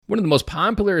One of the most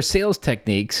popular sales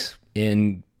techniques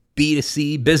in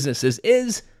B2C businesses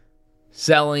is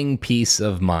selling peace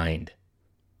of mind.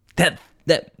 That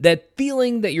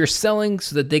feeling that you're selling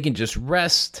so that they can just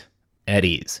rest at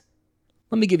ease.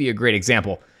 Let me give you a great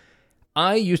example.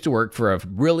 I used to work for a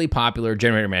really popular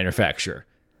generator manufacturer.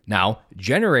 Now,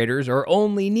 generators are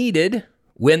only needed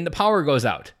when the power goes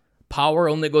out. Power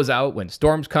only goes out when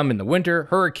storms come in the winter,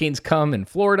 hurricanes come in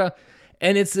Florida,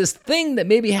 and it's this thing that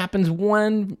maybe happens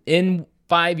 1 in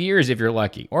 5 years if you're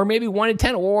lucky, or maybe 1 in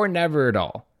 10, or never at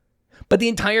all. But the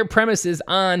entire premise is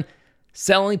on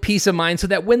selling peace of mind so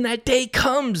that when that day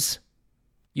comes,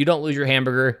 you don't lose your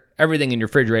hamburger, everything in your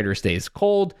refrigerator stays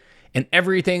cold, and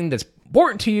everything that's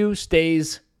important to you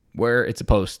stays where it's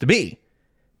supposed to be.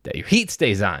 That your heat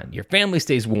stays on, your family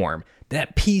stays warm.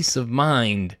 That peace of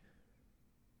mind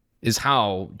is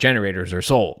how generators are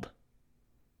sold.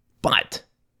 But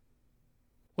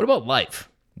what about life?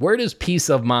 Where does peace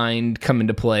of mind come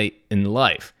into play in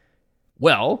life?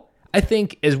 Well, I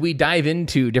think as we dive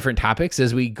into different topics,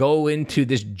 as we go into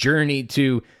this journey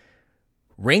to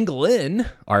wrangle in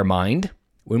our mind,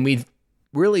 when we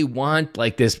really want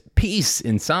like this peace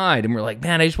inside and we're like,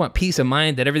 man, I just want peace of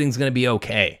mind that everything's going to be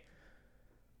okay.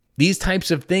 These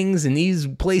types of things and these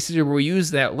places where we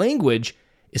use that language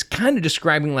is kind of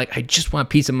describing like, I just want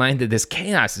peace of mind that this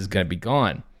chaos is going to be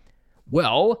gone.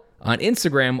 Well, on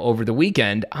Instagram over the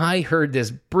weekend, I heard this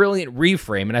brilliant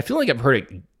reframe, and I feel like I've heard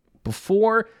it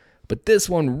before, but this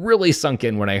one really sunk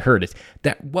in when I heard it,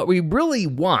 that what we really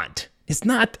want is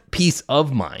not peace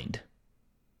of mind.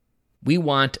 We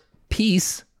want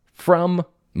peace from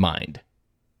mind.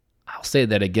 I'll say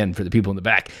that again for the people in the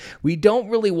back. We don't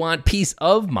really want peace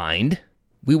of mind.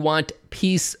 We want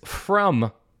peace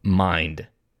from mind.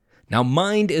 Now,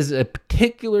 mind is a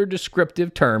particular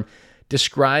descriptive term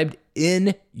described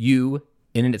in you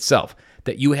in itself,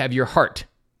 that you have your heart,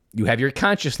 you have your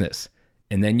consciousness,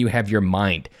 and then you have your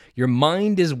mind. Your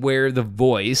mind is where the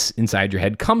voice inside your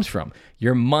head comes from.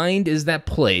 Your mind is that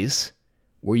place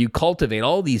where you cultivate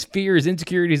all these fears,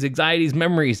 insecurities, anxieties,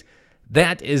 memories.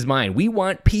 That is mind. We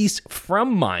want peace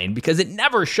from mind because it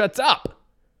never shuts up.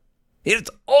 It's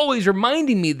always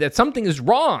reminding me that something is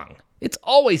wrong. It's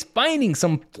always finding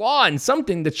some flaw in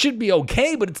something that should be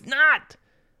okay, but it's not.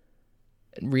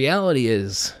 And reality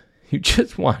is, you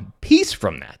just want peace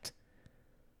from that.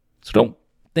 So don't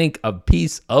think of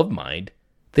peace of mind.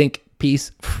 Think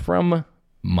peace from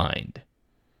mind.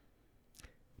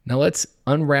 Now let's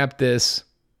unwrap this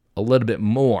a little bit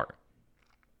more.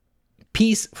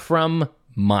 Peace from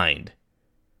mind.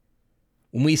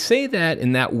 When we say that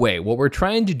in that way, what we're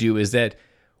trying to do is that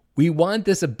we want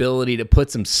this ability to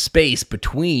put some space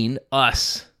between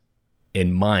us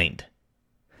and mind.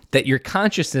 That your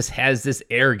consciousness has this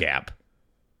air gap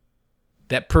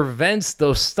that prevents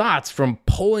those thoughts from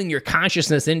pulling your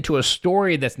consciousness into a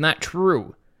story that's not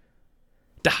true,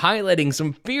 to highlighting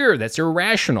some fear that's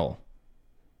irrational.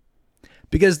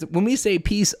 Because when we say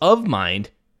peace of mind,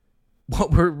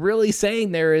 what we're really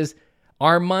saying there is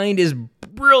our mind is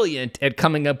brilliant at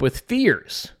coming up with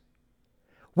fears.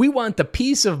 We want the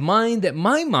peace of mind that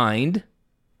my mind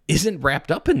isn't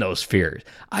wrapped up in those fears.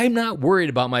 I'm not worried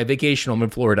about my vacation home in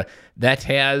Florida that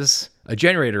has a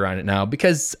generator on it now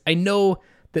because I know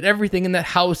that everything in that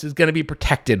house is going to be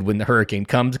protected when the hurricane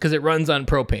comes because it runs on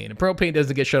propane, and propane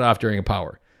doesn't get shut off during a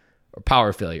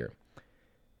power failure.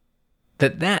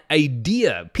 That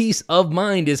idea, peace of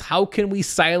mind, is how can we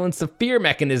silence the fear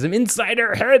mechanism inside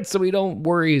our head so we don't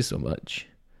worry so much.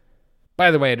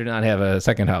 By the way, I do not have a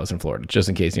second house in Florida, just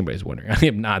in case anybody's wondering. I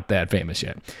am not that famous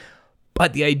yet.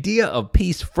 But the idea of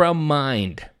peace from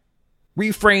mind,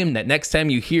 reframe that next time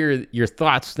you hear your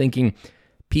thoughts thinking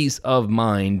peace of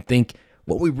mind, think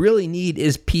what we really need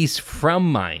is peace from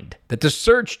mind. That the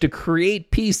search to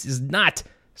create peace is not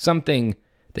something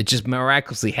that just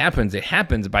miraculously happens. It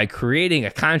happens by creating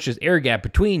a conscious air gap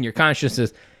between your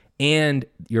consciousness and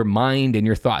your mind and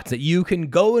your thoughts. That you can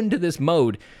go into this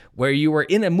mode where you are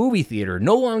in a movie theater,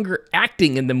 no longer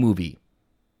acting in the movie,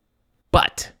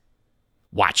 but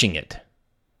watching it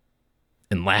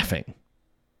and laughing.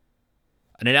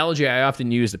 An analogy I often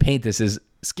use to paint this is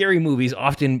scary movies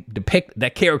often depict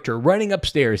that character running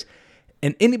upstairs,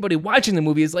 and anybody watching the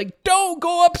movie is like, don't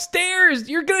go upstairs,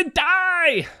 you're gonna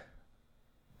die.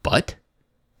 But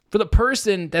for the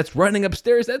person that's running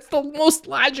upstairs, that's the most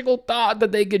logical thought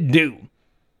that they could do.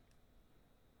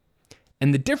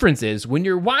 And the difference is when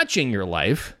you're watching your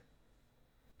life,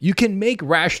 you can make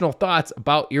rational thoughts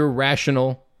about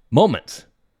irrational moments.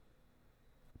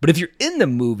 But if you're in the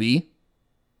movie,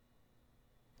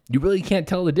 you really can't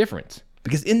tell the difference.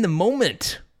 Because in the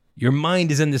moment, your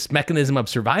mind is in this mechanism of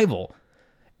survival.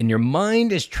 and your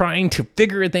mind is trying to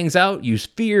figure things out, use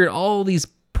fear and all these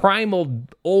primal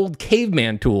old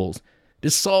caveman tools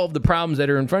to solve the problems that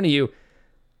are in front of you,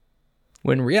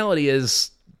 when reality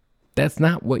is that's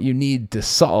not what you need to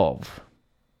solve.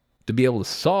 To be able to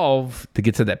solve, to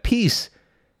get to that peace,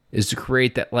 is to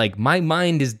create that, like, my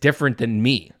mind is different than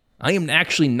me. I am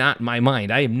actually not my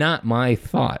mind. I am not my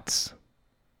thoughts.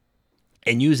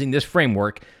 And using this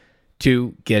framework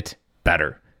to get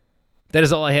better. That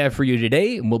is all I have for you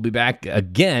today, and we'll be back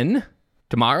again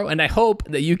tomorrow, and I hope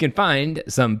that you can find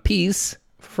some peace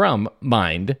from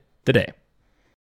mind today.